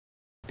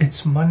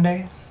It's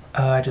Monday.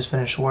 I just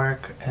finished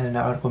work and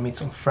I would go meet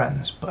some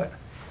friends, but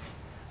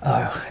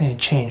I need to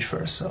change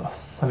first, so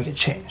let me get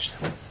changed.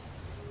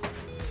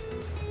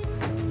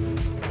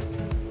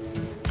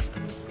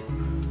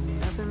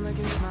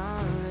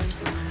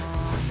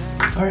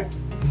 Alright,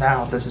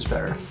 now this is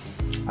better.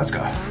 Let's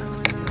go.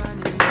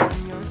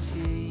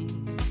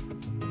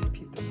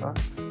 Keep the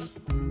socks.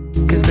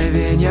 Cause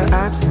baby, in your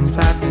absence,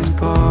 life is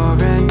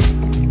boring,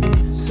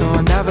 so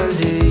I'll never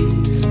leave.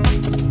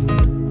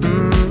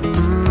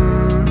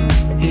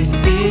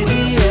 It's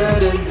easier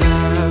to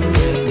love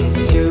when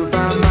it's you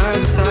by my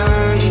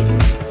side,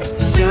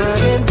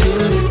 shining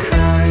through the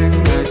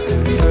cracks like the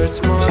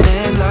first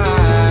morning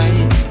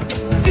light,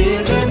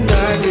 feeling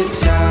like a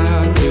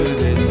child through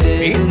the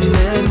days and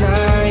the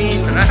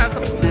nights,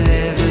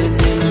 living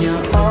in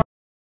your own.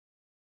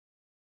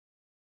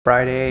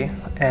 Friday,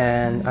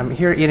 and I'm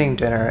here eating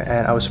dinner,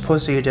 and I was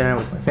supposed to eat dinner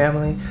with my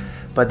family,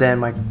 but then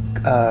my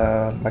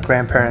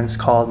grandparents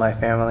called my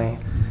family,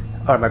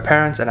 or my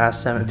parents, and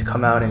asked them to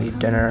come out and eat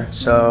dinner.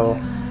 So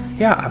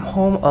yeah, I'm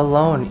home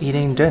alone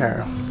eating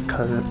dinner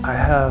because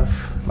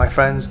my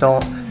friends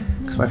don't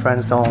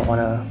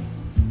want to,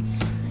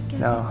 you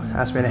know,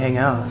 ask me to hang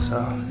out,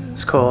 so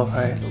it's cool,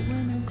 right?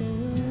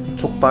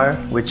 Chokbar,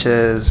 which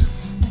is,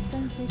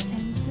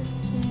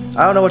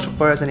 I don't know what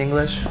chokbar is in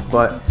English,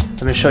 but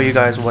let me show you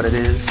guys what it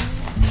is.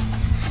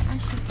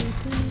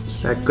 It's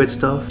that good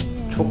stuff.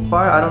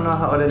 Chokbar, I don't know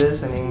how it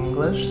is in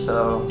English,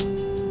 so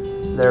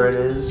there it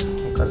is.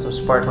 Got some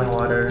sparkling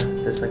water,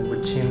 this like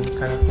muchim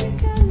kind of thing.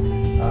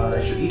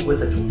 I should eat with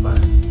the chokbar.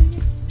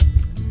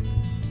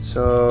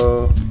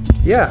 So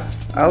yeah,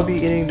 I'll be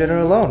eating dinner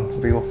alone.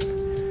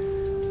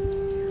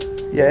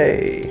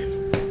 Yay!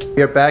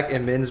 We are back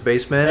in Min's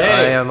basement.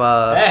 Hey.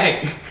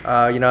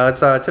 I am you know,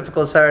 it's a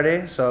typical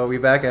Saturday, so we're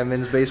back at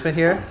Min's basement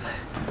here.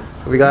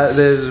 We got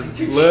this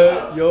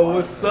Yo,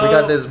 what's up? We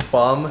got this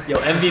bum. Yo,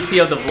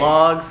 MVP of the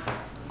vlogs.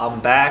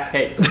 I'm back.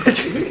 Hey.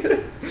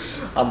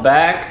 I'm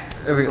back.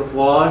 Is this the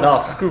vlog?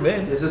 No, screw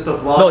man. Is this the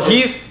vlog? No,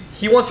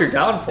 he wants your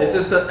downfall. Is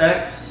this the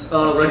X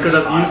record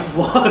of youth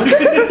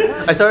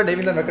vlog? I started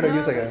naming them record of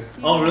youth again.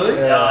 Oh really?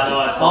 Yeah, no,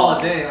 I saw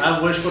Oh dang, I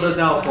wish for the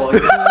downfall.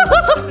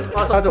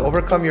 How to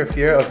overcome your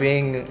fear of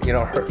being, you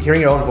know,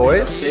 hearing your own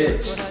voice?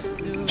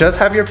 Just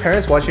have your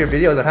parents watch your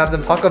videos and have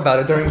them talk about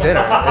it during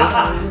dinner. It's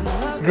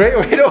a great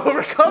way to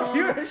overcome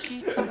your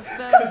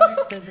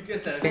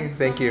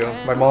Thank you.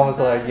 My mom was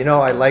like, you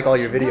know, I like all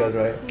your videos,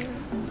 right?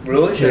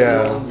 Really?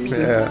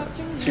 Yeah.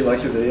 She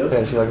likes your videos?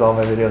 Yeah, she likes all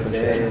my videos and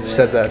shit. She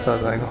said that, so I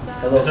was like,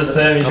 This is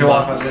Sam, you should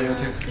watch my video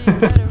too.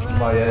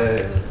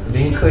 얘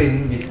링크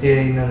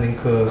밑에 있는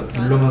링크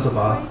누르면서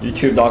봐.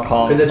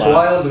 YouTube.com. 근데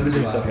좋아요 누르지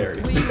마.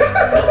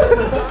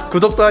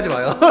 구독도 하지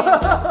마요.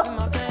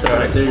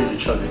 Alright, there you're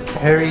chugging.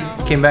 Harry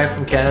came back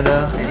from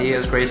Canada and he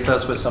has graced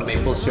us with some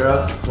maple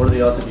syrup. What are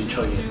the odds of you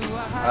chugging?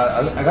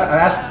 I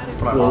asked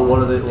for my mom. What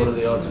are the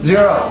odds of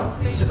Zero.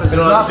 It's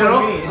not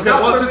zero? for me. It's Okay,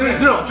 not 1, for 2, 3, me.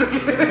 0.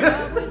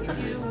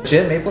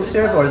 Legit maple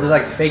syrup, or is it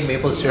like fake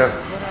maple syrup?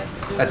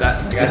 That's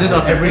is this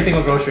on every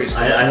single grocery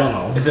store? I don't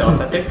know. Is it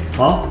authentic?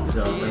 Huh? Is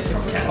it authentic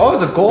from Canada? Oh,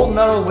 it's a gold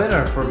medal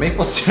winner for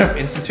Maple Syrup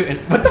Institute.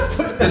 What the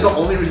fuck? That's the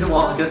only reason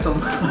why I'll get some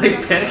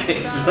like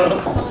pancakes,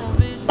 bro.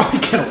 I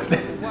can't open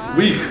it.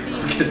 Weak.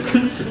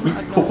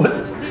 What?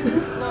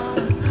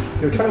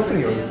 Yo, try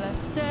opening it.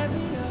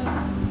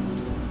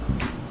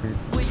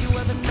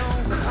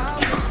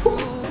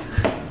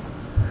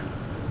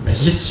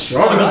 He's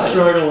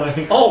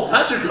struggling. Oh,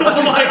 Patrick!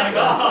 Oh my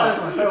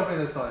god! Try opening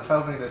this one. Try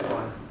opening this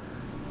one.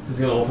 He's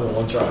gonna open it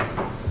one try.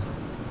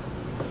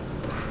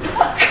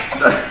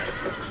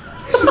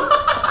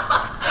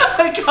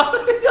 I got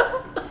it!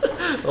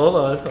 Hold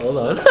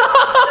on.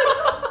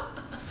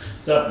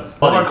 7.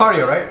 No more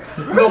cardio, right?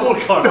 No more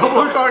cardio. No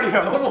more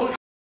cardio.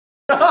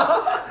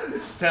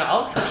 Damn, I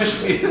was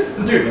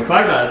confused. Dude, the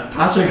fact that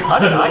Patrick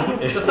got it, I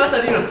get it. The fact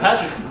that even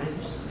Patrick made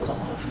you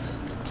soft.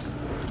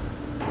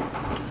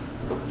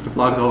 The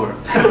vlog's over.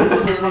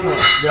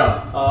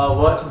 Yeah.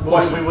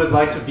 What movie we would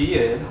like to be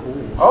in? Ooh.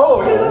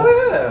 Oh,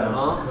 yeah.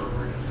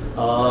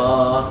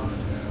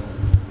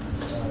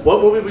 What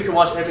movie we can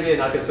watch every day and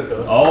not get sick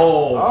of?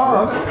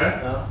 Oh, true. okay.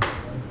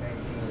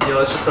 Yeah,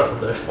 let's just start from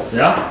there.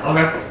 Yeah?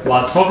 Okay. Well, I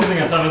was focusing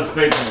on someone's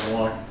face in the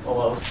vlog. Oh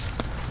well.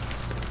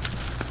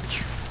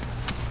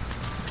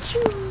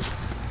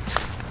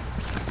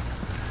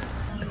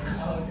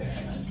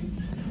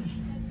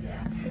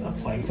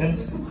 Plankton?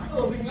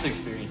 It's an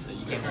experience that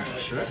you can't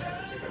really sure.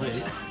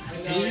 Wait.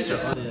 Can you use your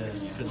phone?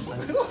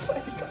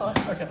 Oh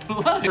my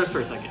god. First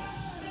for a second.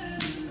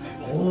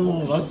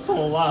 Oh, that's so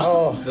loud.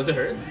 Oh. Does it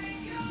hurt?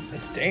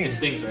 It stings. It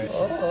stings, right?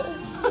 Oh.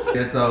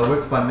 It's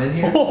whipped by Min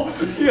here. Oh,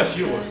 yeah.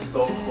 You were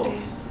so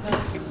close.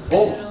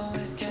 Oh.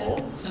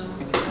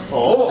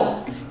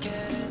 Oh.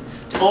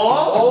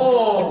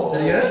 Oh.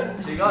 Did you get it?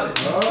 You got it.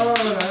 Oh,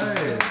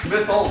 nice. You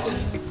missed all of them.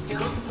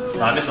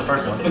 No, I missed the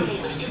first one.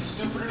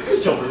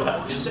 Yo,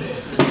 relax.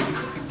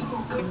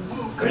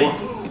 Ready?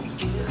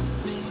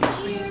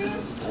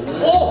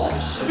 Oh!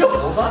 Yo,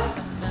 hold on.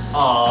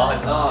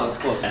 Aw, it's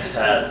close.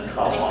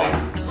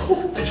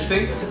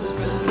 Interesting.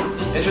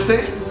 Interesting?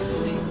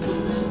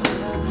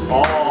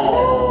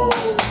 Oh.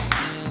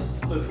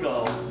 Let's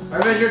go.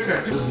 Alright, your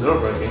turn. This is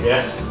nerve-wracking.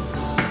 Yeah.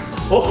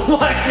 Oh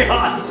my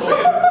god!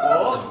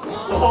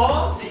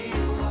 Oh.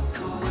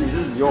 Dude,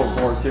 this is your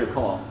board too,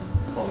 come on.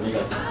 Oh, you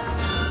got it.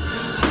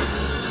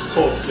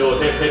 Oh, yo,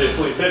 hit it,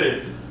 please, hit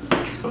it.